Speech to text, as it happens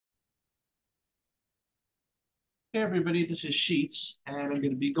Hey everybody, this is Sheets, and I'm going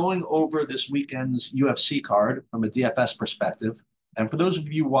to be going over this weekend's UFC card from a DFS perspective. And for those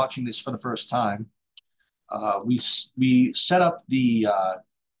of you watching this for the first time, we set up the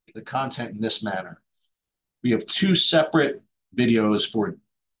content in this manner. We have two separate videos for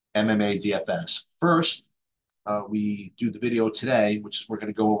MMA DFS. First, we do the video today, which is we're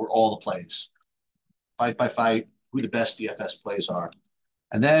going to go over all the plays, fight by fight, who the best DFS plays are.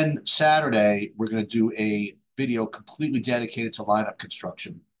 And then Saturday, we're going to do a video completely dedicated to lineup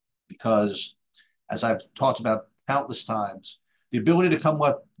construction because, as I've talked about countless times, the ability to come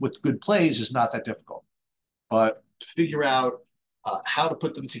up with good plays is not that difficult. But to figure out how to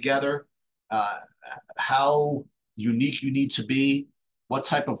put them together, uh, how unique you need to be, what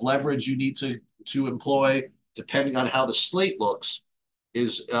type of leverage you need to employ, depending on how the slate looks,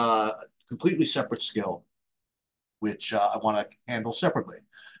 is a completely separate skill which I want to handle separately.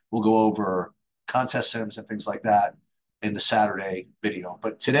 We'll go over contest sims and things like that in the Saturday video.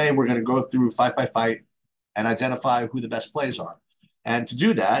 But today we're going to go through fight by fight and identify who the best plays are. And to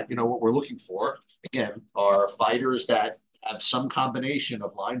do that, what we're looking for, again, are fighters that have some combination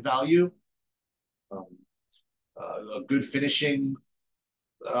of line value, um, a good finishing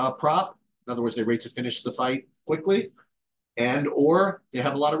prop. In other words, they rate to finish the fight quickly, and or they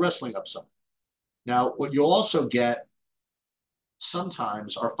have a lot of wrestling upside. Now, what you'll also get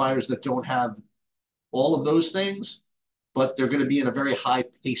sometimes are fighters that don't have all of those things, but they're going to be in a very high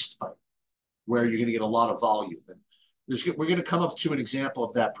paced fight where you're going to get a lot of volume. And we're going to come up to an example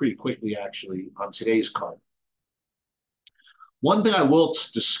of that pretty quickly, actually, on today's card. One thing I will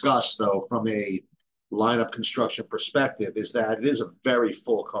discuss, though, from a lineup construction perspective, is that it is a very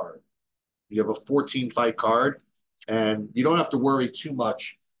full card. You have a 14 fight card, and you don't have to worry too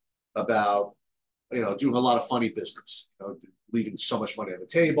much about doing a lot of funny business, leaving so much money on the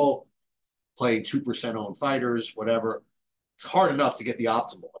table, playing 2% owned fighters, whatever. It's hard enough to get the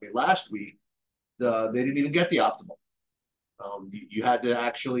optimal. I mean, last week, they didn't even get the optimal. You had to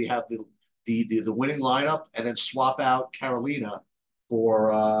actually have the winning lineup and then swap out Carolina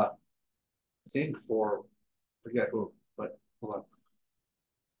for, I think, for, I forget who, but hold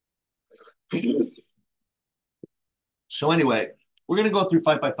on. So anyway, we're going to go through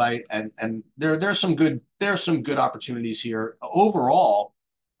fight by fight, and there's some good opportunities here overall.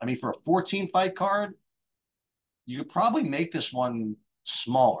 I mean, for a 14 fight card, you could probably make this one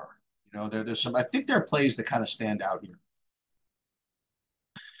smaller. There's some. I think there are plays that kind of stand out here.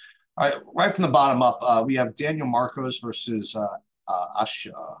 All right, right from the bottom up, we have Daniel Marcos versus Ash.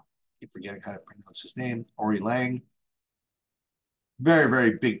 I keep forgetting how to pronounce his name. Ori Lang. Very,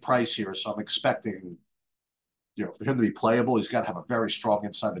 very big price here, so I'm expecting for him to be playable, he's got to have a very strong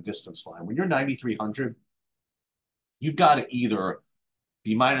inside the distance line. When you're 9,300, you've got to either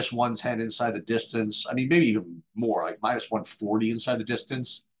be minus 110 inside the distance. I mean, maybe even more, like minus 140 inside the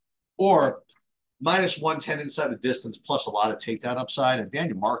distance, or minus 110 inside the distance plus a lot of takedown upside. And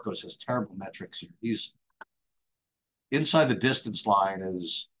Daniel Marcos has terrible metrics here. He's inside the distance line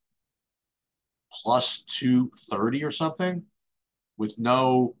is plus 230 or something with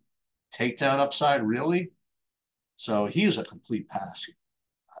no takedown upside, really. So he is a complete pass,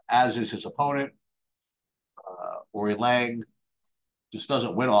 as is his opponent. Ori Lang just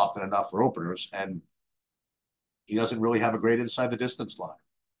doesn't win often enough for openers, and he doesn't really have a great inside the distance line,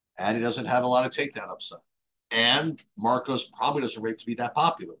 and he doesn't have a lot of takedown upside. And Marcos probably doesn't rate to be that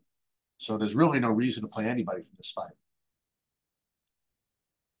popular. So there's really no reason to play anybody from this fight.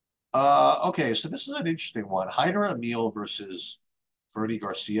 Okay, so this is an interesting one. Hyder Emil versus Ferdy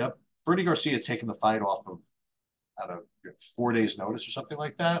Garcia. Ferdy Garcia taking the fight off of out of 4 days notice or something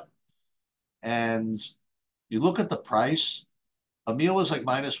like that. And you look at the price, Emil is like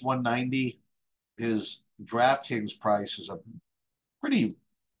minus 190. His DraftKings price is a pretty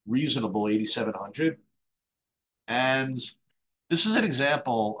reasonable 8,700. And this is an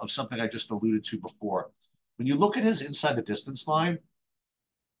example of something I just alluded to before. When you look at his inside the distance line,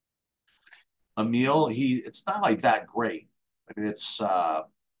 Emil, it's not like that great. I mean, it's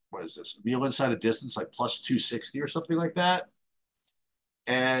what is this? Emil inside the distance, like plus 260 or something like that.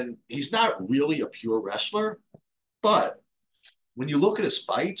 And he's not really a pure wrestler, but when you look at his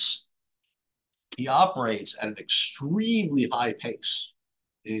fights, he operates at an extremely high pace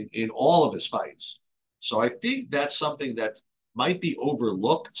in all of his fights. So I think that's something that might be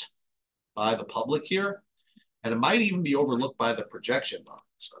overlooked by the public here, and it might even be overlooked by the projection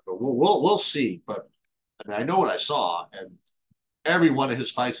lines. But we'll see. But I mean, I know what I saw, and every one of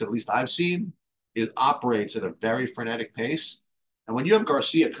his fights, at least I've seen, it operates at a very frenetic pace. And when you have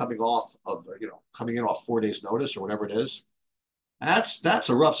Garcia coming in off 4 days notice or whatever it is, that's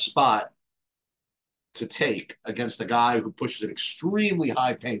a rough spot to take against a guy who pushes an extremely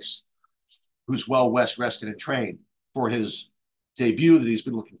high pace, who's well rested and trained for his debut that he's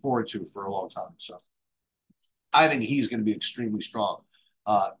been looking forward to for a long time. So I think he's going to be extremely strong.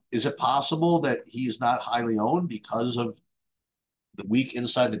 Is it possible that he's not highly owned because of the weak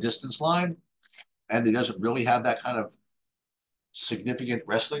inside the distance line and he doesn't really have that kind of significant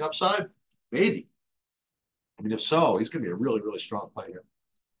wrestling upside? Maybe. I mean, if so, he's going to be a really, really strong player.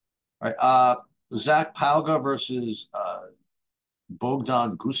 All right. Zach Pauga versus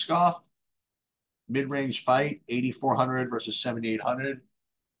Bogdan Guskov. Mid-range fight, 8,400 versus 7,800. I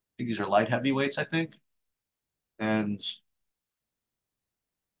think these are light heavyweights, I think. And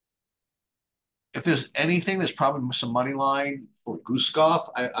if there's anything, there's probably some money line for Guskov.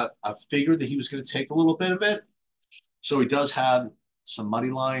 I figured that he was going to take a little bit of it. So he does have some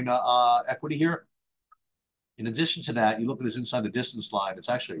money line equity here. In addition to that, you look at his inside the distance line, it's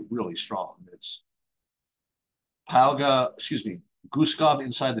actually really strong. It's Guskov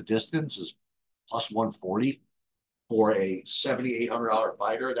inside the distance is plus 140 for a $7,800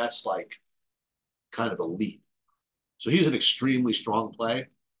 fighter. That's like kind of elite. So he's an extremely strong play.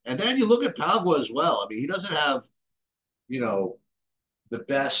 And then you look at Pagua as well. I mean, he doesn't have, the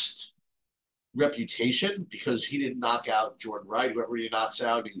best reputation because he didn't knock out Jordan Wright. Whoever he knocks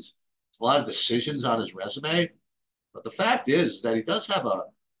out, he's a lot of decisions on his resume. But the fact is that he does have a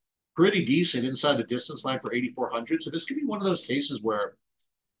pretty decent inside the distance line for 8,400. So this could be one of those cases where,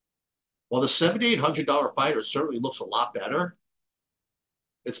 while the $7,800 fighter certainly looks a lot better,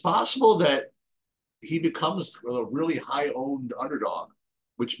 it's possible that he becomes a really high-owned underdog,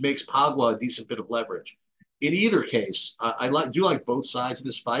 which makes Pagua a decent bit of leverage. In either case, I do like both sides of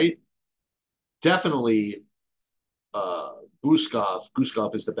this fight. Definitely,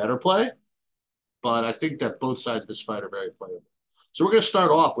 Guskov is the better play, but I think that both sides of this fight are very playable. So we're going to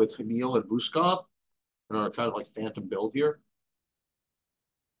start off with Hamil and Guskov in our kind of like phantom build here.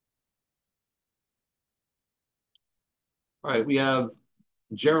 All right, we have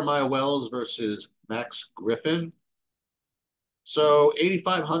Jeremiah Wells versus Max Griffin. So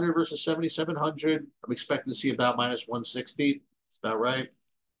 8,500 versus 7,700. I'm expecting to see about minus 160. That's about right.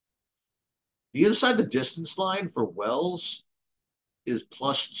 The inside the distance line for Wells is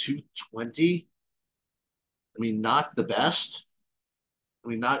plus 220. I mean, not the best. I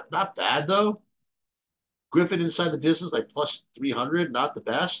mean, not bad though. Griffin inside the distance, like plus 300, not the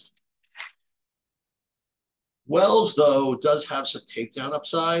best. Wells, though, does have some takedown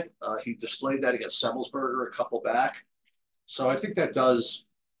upside. He displayed that against Semmelsberger a couple back. So I think that does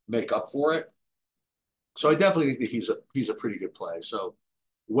make up for it. So I definitely think that he's a pretty good play. So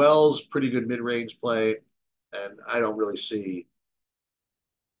Wells, pretty good mid-range play, and I don't really see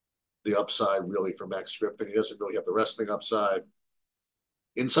the upside really for Max Griffin. He doesn't really have the wrestling upside.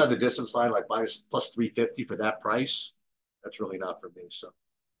 Inside the distance line, like plus 350 for that price, that's really not for me. So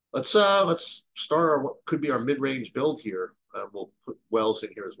let's start our what could be our mid-range build here. We'll put Wells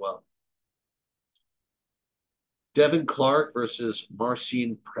in here as well. Devin Clark versus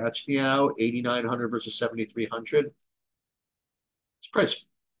Marcin Prachniow, 8,900 versus 7,300. This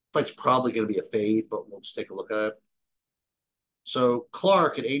fight's probably going to be a fade, but we'll just take a look at it. So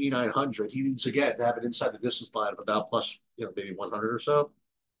Clark at 8,900, he needs again to have an inside the distance line of about plus, maybe 100 or so.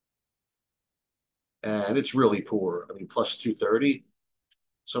 And it's really poor. I mean, plus 230.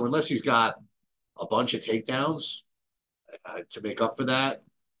 So unless he's got a bunch of takedowns to make up for that,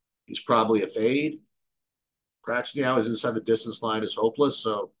 he's probably a fade. Prachniow is inside the distance line is hopeless,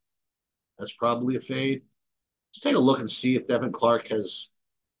 so that's probably a fade. Let's take a look and see if Devin Clark has.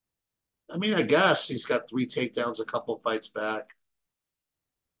 I mean, I guess he's got 3 takedowns a couple fights back.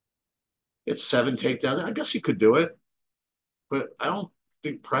 It's 7 takedowns. I guess he could do it, but I don't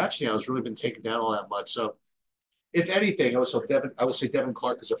think Prachniow has really been taken down all that much. So, if anything, I would say Devin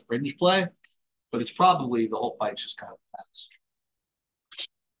Clark is a fringe play, but it's probably the whole fight's just kind of pass.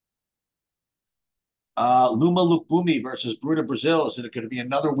 Luma Lukbumi versus Bruna Brazil. Is it going to be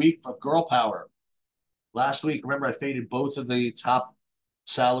another week of girl power? Last week, remember, I faded both of the top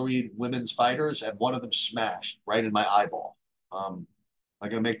salaried women's fighters, and one of them smashed right in my eyeball. Am I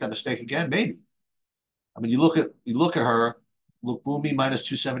going to make that mistake again? Maybe. I mean, you look at her, Lukbumi minus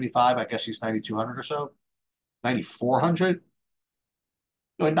 275. I guess she's 9,200 or so. 9,400.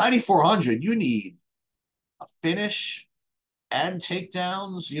 At 9,400, you need a finish and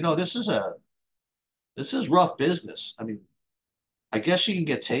takedowns. This is rough business. I mean, I guess she can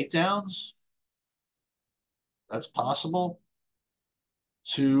get takedowns. That's possible.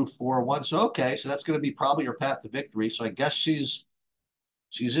 2, 4, 1. So okay, so that's going to be probably her path to victory. So I guess she's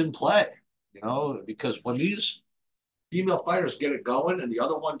in play, because when these female fighters get it going and the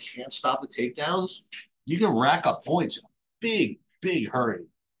other one can't stop the takedowns, you can rack up points in a big, big hurry.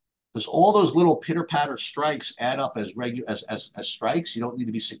 Because all those little pitter patter strikes add up as regular as strikes. You don't need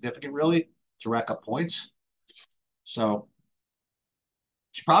to be significant really to rack up points. So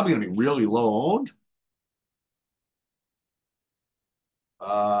she's probably going to be really low owned.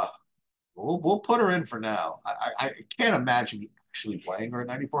 Uh, we'll put her in for now. I can't imagine actually playing her at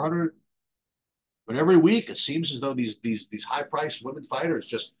 9,400. But every week it seems as though these high priced women fighters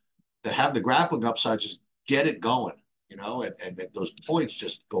just that have the grappling upside just get it going, and those points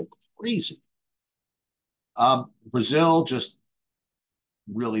just go crazy. Brazil just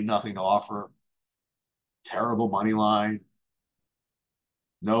really nothing to offer. Terrible money line.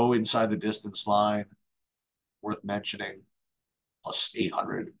 No inside the distance line worth mentioning. Plus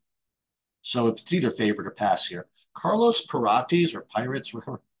 800. So it's either favorite or pass here. Carlos Pirates or Pirates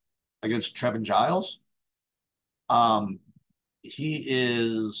against Trevin Giles. Um, he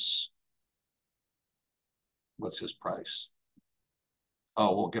is, what's his price?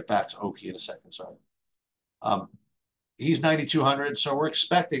 Oh, we'll get back to Oki in a second. Sorry. Um, he's 9,200. So we're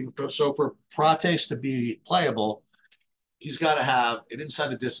expecting, so for Prates to be playable, he's got to have an inside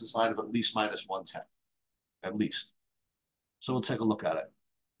the distance line of at least minus 110, at least. So we'll take a look at it.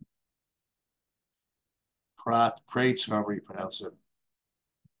 Prates, however you pronounce it.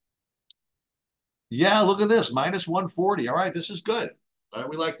 Yeah, look at this, minus 140. All right, this is good. All right,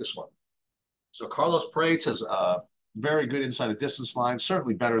 we like this one. So Carlos Prates has a very good inside the distance line,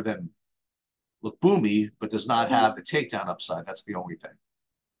 certainly better than Lukbumi, but does not have the takedown upside. That's the only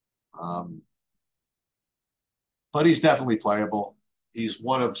thing. But he's definitely playable. He's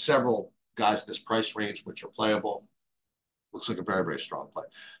one of several guys in this price range which are playable. Looks like a very, very strong play.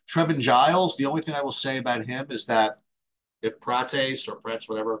 Trevin Giles, the only thing I will say about him is that if Prates or Prates,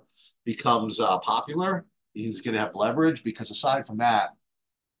 whatever, becomes popular, he's going to have leverage because aside from that,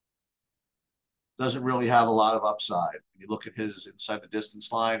 doesn't really have a lot of upside. When you look at his inside the distance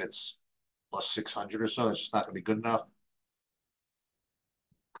line, it's plus 600 or so. It's just not going to be good enough.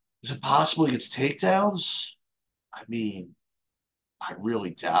 Is it possible he gets takedowns? I mean, I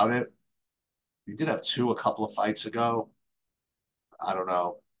really doubt it. He did have two a couple of fights ago. I don't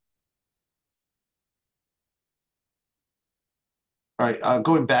know. All right,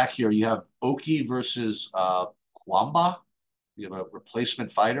 going back here, you have Oki versus Kwamba. You have a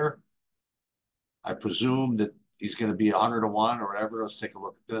replacement fighter. I presume that he's going to be 100 to 1 or whatever. Let's take a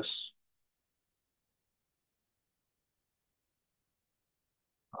look at this.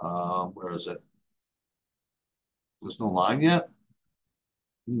 Where is it? There's no line yet.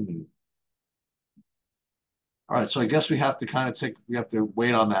 All right, so I guess we have to we have to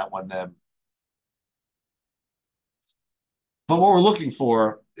wait on that one then. But what we're looking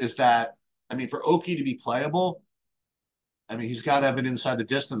for is that, I mean, for Oki to be playable, I mean, he's got to have an inside the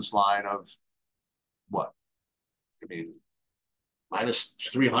distance line of what? I mean, minus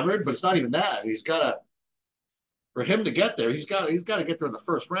 300, but it's not even that. He's got to, for him to get there, he's got to get there in the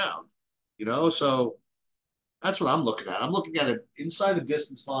first round. So that's what I'm looking at. I'm looking at it inside the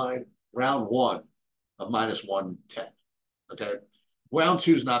distance line, round one of minus 110. Okay. Round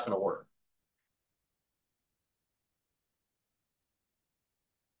two is not going to work.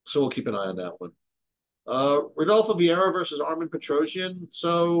 So we'll keep an eye on that one. Rodolfo Vieira versus Armin Petrosian.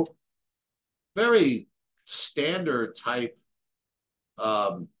 So very standard type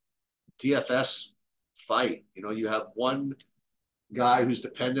DFS fight. You have one guy who's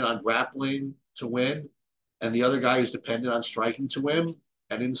dependent on grappling to win, and the other guy who's dependent on striking to win.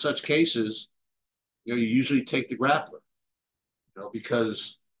 And in such cases, you usually take the grappler,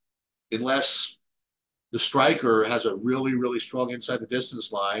 because unless the striker has a really, really strong inside the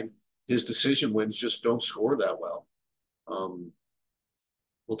distance line, his decision wins just don't score that well.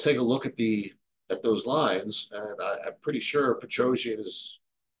 We'll take a look at those lines, and I'm pretty sure Petrosian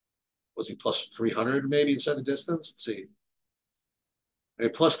was he plus 300 maybe inside the distance? Let's see.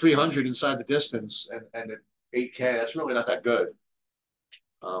 And plus 300 inside the distance and at 8K, that's really not that good.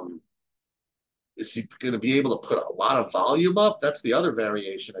 Is he going to be able to put a lot of volume up? That's the other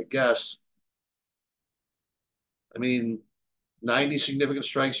variation, I guess. I mean, 90 significant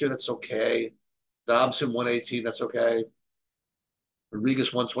strikes here, that's okay. Dobson, 118, that's okay.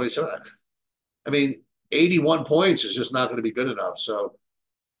 Rodriguez, 127. I mean, 81 points is just not going to be good enough. So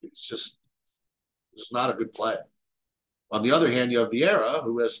it's not a good play. On the other hand, you have Vieira,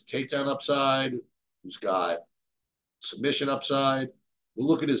 who has takedown upside, who's got submission upside. We'll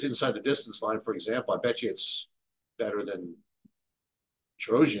look at his inside the distance line, for example. I bet you it's better than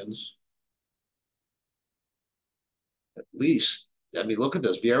Trojans. At least I mean, look at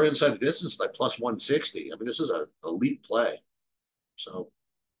this. Vieira inside the distance, like plus 160. I mean, this is an elite play. So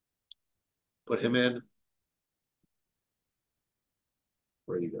put him in.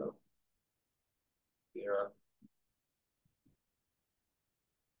 Where you go? Vieira.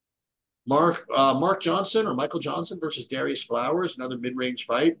 Mark Johnson or Michael Johnson versus Darius Flowers, another mid-range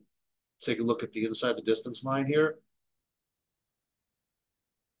fight. Let's take a look at the inside the distance line here.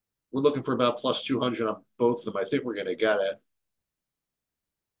 We're looking for about plus 200 on both of them. I think we're going to get it.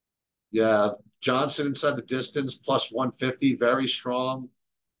 Yeah, Johnson inside the distance, plus 150, very strong.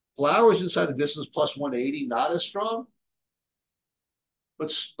 Flowers inside the distance, plus 180, not as strong.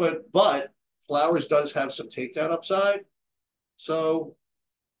 But Flowers does have some takedown upside. So,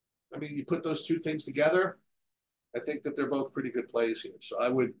 I mean, you put those two things together, I think that they're both pretty good plays here. So I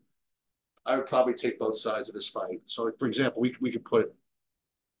would probably take both sides of this fight. So, like, for example, we could put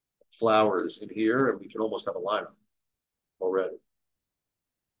Flowers in here, and we can almost have a lineup already.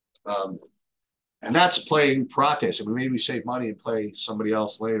 And that's playing Prates. I mean, maybe save money and play somebody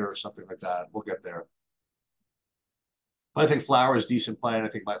else later or something like that. We'll get there. But I think Flowers is decent play, and I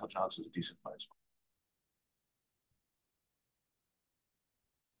think Michael Johnson's a decent play as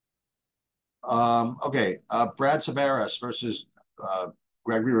well. Okay, Brad Tavares versus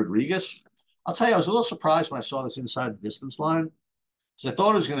Gregory Rodriguez. I'll tell you, I was a little surprised when I saw this inside the distance line because I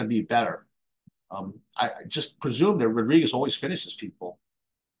thought it was going to be better. I just presumed that Rodriguez always finishes people.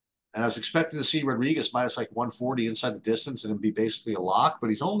 And I was expecting to see Rodriguez minus like 140 inside the distance and it'd be basically a lock, but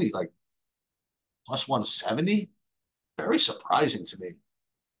he's only like plus 170. Very surprising to me.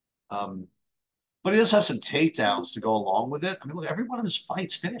 But he does have some takedowns to go along with it. I mean, look, every one of his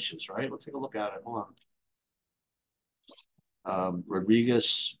fights finishes, right? Let's take a look at it. Hold on.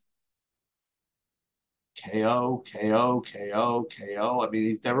 Rodriguez, KO, KO, KO, KO. I mean,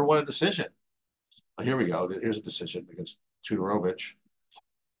 he never won a decision. Oh, here we go. Here's a decision against Tudorovich.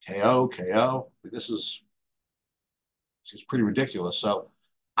 KO, KO. I mean, this seems pretty ridiculous. So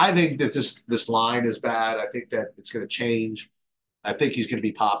I think that this line is bad. I think that it's going to change. I think he's going to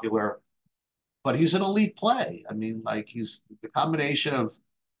be popular, but he's an elite play. I mean, like he's the combination of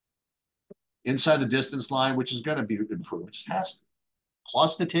inside the distance line, which is going to be improved. It just has to.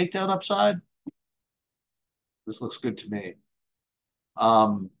 Plus the takedown upside. This looks good to me.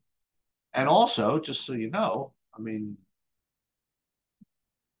 And also, just so you know, I mean,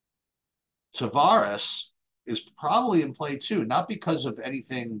 Tavares is probably in play too, not because of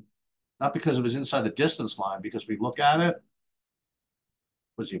anything, not because of his inside the distance line, because we look at it.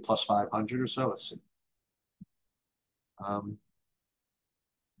 Was he plus 500 or so? Let's see.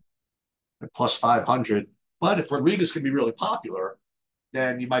 Plus 500. But if Rodriguez can be really popular,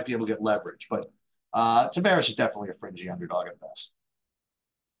 then you might be able to get leverage. But Tavares is definitely a fringy underdog at best.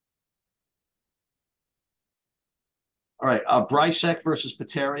 All right, Bricek versus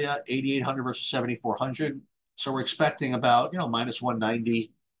Pateria, 8,800 versus 7,400. So we're expecting about, minus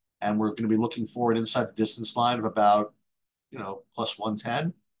 190, and we're going to be looking for it inside the distance line of about, plus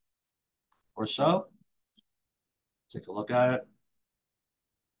 110 or so. Take a look at it.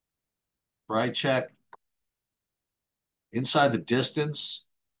 Bricek, inside the distance,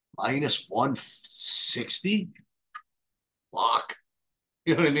 minus 160. Lock.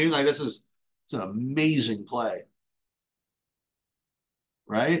 You know what I mean? Like, it's an amazing play.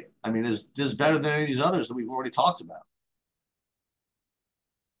 Right? I mean, this is better than any of these others that we've already talked about.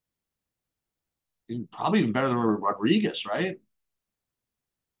 Probably even better than Rodriguez, right?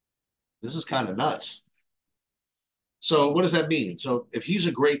 This is kind of nuts. So what does that mean? So if he's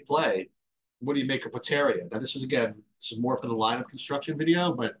a great play, what do you make of Pateria? Now, this is more for the lineup construction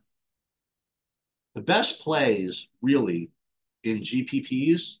video, but the best plays really in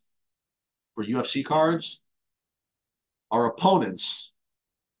GPPs for UFC cards are opponents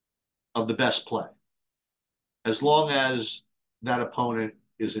of the best play, as long as that opponent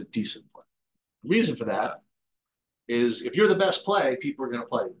is a decent play. The reason for that is if you're the best play, people are going to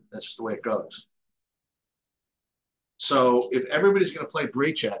play you. That's just the way it goes. So if everybody's going to play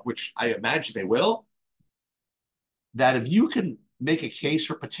Bricek, which I imagine they will, that if you can make a case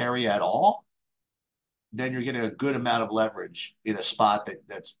for Pateria at all, then you're getting a good amount of leverage in a spot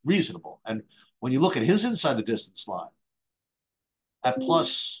that's reasonable. And when you look at his inside the distance line at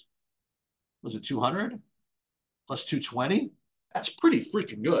plus, was it 200? Plus 220? That's pretty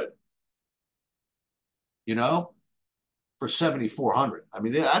freaking good. For 7,400. I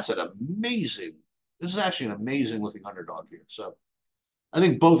mean, that's this is actually an amazing looking underdog here. So I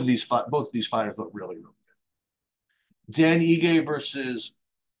think both of these fighters look really, really good. Dan Ige versus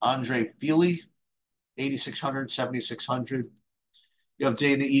Andre Fili, 8,600, 7,600. You have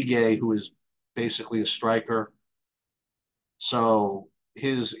Dana Ige, who is basically a striker. So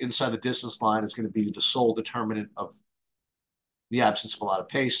his inside the distance line is going to be the sole determinant of the absence of a lot of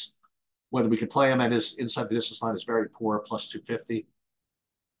pace. Whether we could play him at his inside the distance line is very poor, plus 250.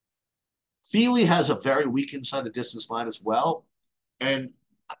 Feely has a very weak inside the distance line as well. And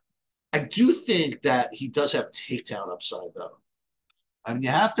I do think that he does have takedown upside, though. I mean, you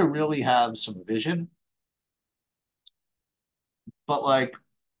have to really have some vision. But like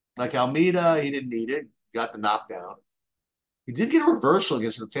Almeida, he didn't need it. Got the knockdown. He did get a reversal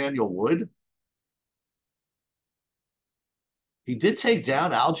against Nathaniel Wood. He did take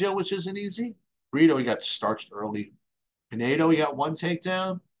down Aljo, which isn't easy. Brito, he got starched early. Pinedo, he got one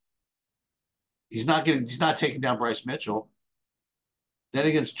takedown. He's not taking down Bryce Mitchell. Then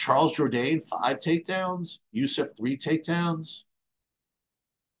against Charles Jourdain, 5 takedowns. Yusuf, 3 takedowns.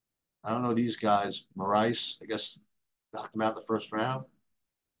 I don't know these guys. Maurice, I guess, knocked him out in the first round.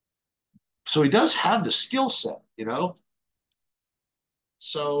 So he does have the skill set, you know?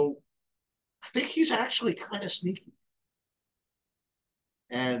 So I think he's actually kind of sneaky.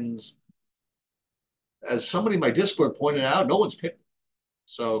 And as somebody in my Discord pointed out, no one's picked him.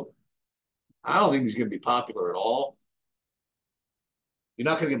 So I don't think he's going to be popular at all. You're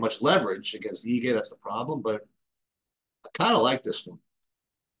not going to get much leverage against Ige. That's the problem. But I kind of like this one.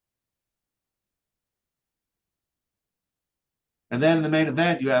 And then in the main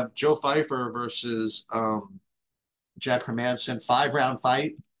event, you have Joe Pfeiffer versus Jack Hermanson, 5-round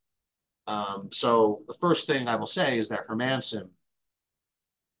fight. So the first thing I will say is that Hermanson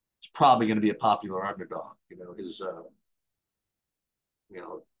is probably going to be a popular underdog. You know, his, you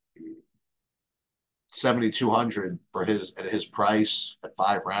know, 7,200 for his at his price at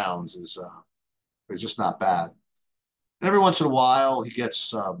 5 rounds is just not bad. And every once in a while, he gets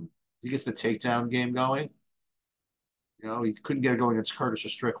the takedown game going. You know, he couldn't get it going against Curtis or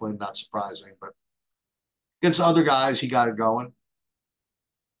Strickland, not surprising, but against other guys, he got it going.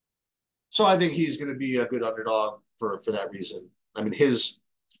 So I think he's going to be a good underdog for that reason. I mean,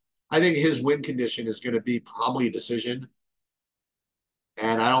 I think his win condition is going to be probably a decision,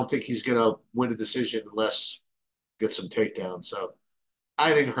 and I don't think he's going to win a decision unless get some takedowns. So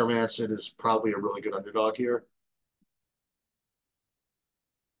I think Hermanson is probably a really good underdog here.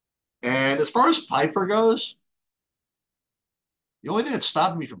 And as far as Pfeiffer goes, the only thing that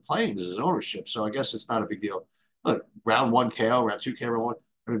stopped me from playing is his ownership. So I guess it's not a big deal. Look, round 1 KO, round 2 KO, round 1.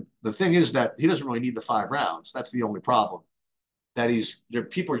 I mean, the thing is that he doesn't really need the 5 rounds. That's the only problem. That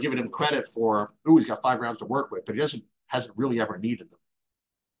people are giving him credit for, he's got 5 rounds to work with, but he hasn't really ever needed them.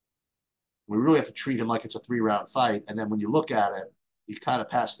 We really have to treat him like it's a 3-round fight. And then when you look at it, he kind of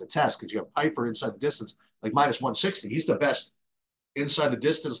passed the test because you have Pfeiffer inside the distance, like minus 160. He's the best inside the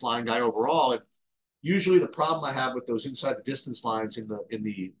distance line guy overall. And usually the problem I have with those inside the distance lines in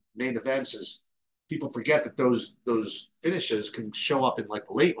the main events is people forget that those finishes can show up in like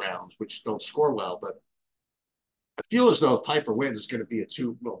the late rounds, which don't score well. But I feel as though if Pfeiffer wins, it's going to be a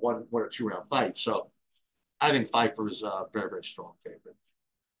one or 2-round fight. So I think Pfeiffer is a very, very strong favorite.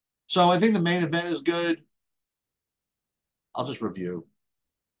 So I think the main event is good. I'll just review.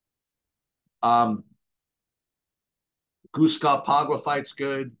 Guskov Pagua fight's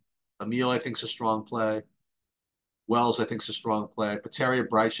good. Emil, I think, is a strong play. Wells, I think, is a strong play. Peteria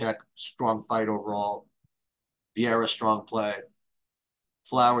Brychek, strong fight overall. Vieira, strong play.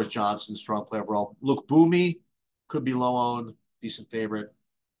 Flowers Johnson, strong play overall. Look, Boomy could be low owned, decent favorite.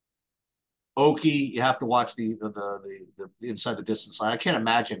 Oki, you have to watch the inside the distance line. I can't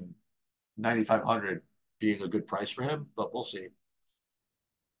imagine 9,500 being a good price for him, but we'll see.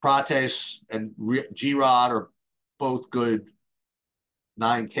 Prates and G-Rod are both good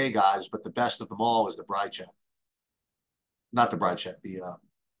 9K guys, but the best of them all is the Brychek. Not the Brychek.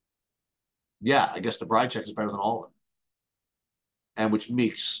 I guess the Brychek is better than all of them. And which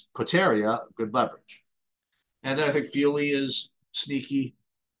makes Poteria good leverage. And then I think Feely is sneaky.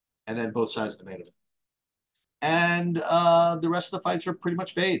 And then both sides of the main event. And the rest of the fights are pretty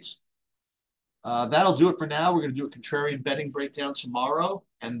much fades. That'll do it for now. We're going to do a contrarian betting breakdown tomorrow.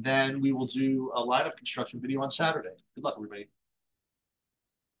 And then we will do a lineup construction video on Saturday. Good luck, everybody.